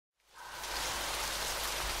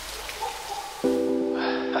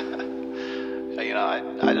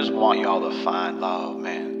just want y'all to find love,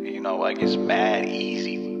 man. You know, like, it's mad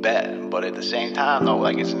easy bet, but at the same time, though,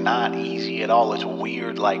 like, it's not easy at all. It's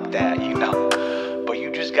weird like that, you know. But you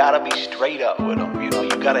just gotta be straight up with them, you know.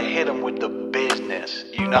 You gotta hit them with the business,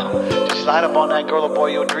 you know. Just slide up on that girl or boy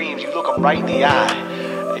of your dreams. You look them right in the eye,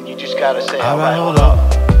 and you just gotta say, alright, hold up.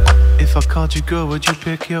 If I called you, girl, would you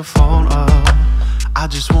pick your phone up? I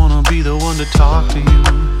just wanna be the one to talk to you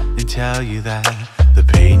and tell you that the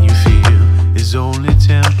pain you feel is only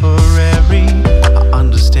temporary. I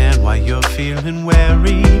understand why you're feeling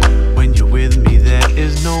wary. When you're with me, there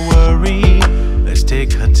is no worry. Let's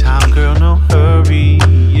take our time, girl, no hurry.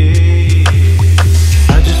 Yeah.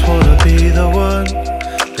 I just wanna be the one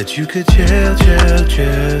that you could chill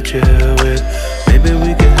with. Maybe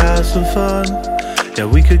we could have some fun. Yeah,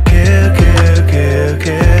 we could care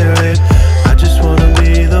it. I just wanna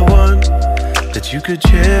be the one that you could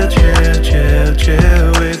chill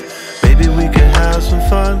with. Maybe we could have some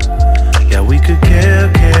fun. Yeah, we could care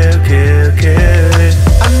it.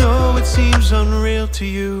 I know it seems unreal to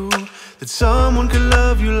you that someone could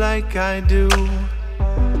love you like I do,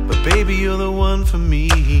 but baby, you're the one for me.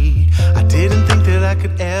 I didn't think that I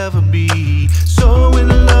could ever be so in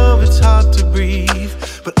love, it's hard to breathe,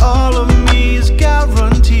 but all of me is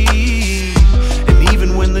guaranteed. And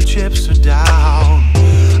even when the chips are down,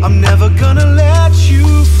 I'm never gonna let you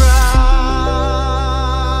frown.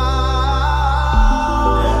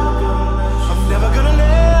 I'm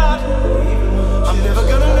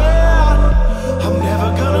never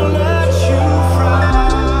gonna let you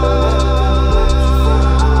frown.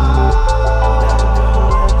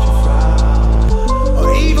 Or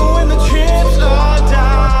even when the chips are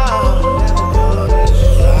down,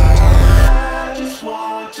 I just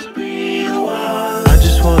want to be the one. I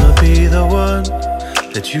just wanna be the one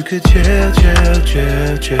that you could chill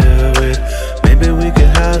with. Maybe we could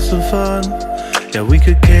have some fun. Yeah, we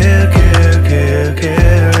could care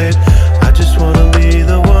it. I just wanna be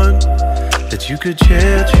the one that you could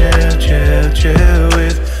chill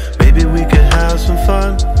with. Maybe we could have some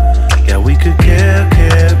fun. Yeah, we could care it.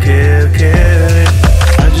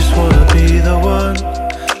 I just wanna be the one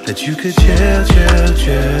that you could chill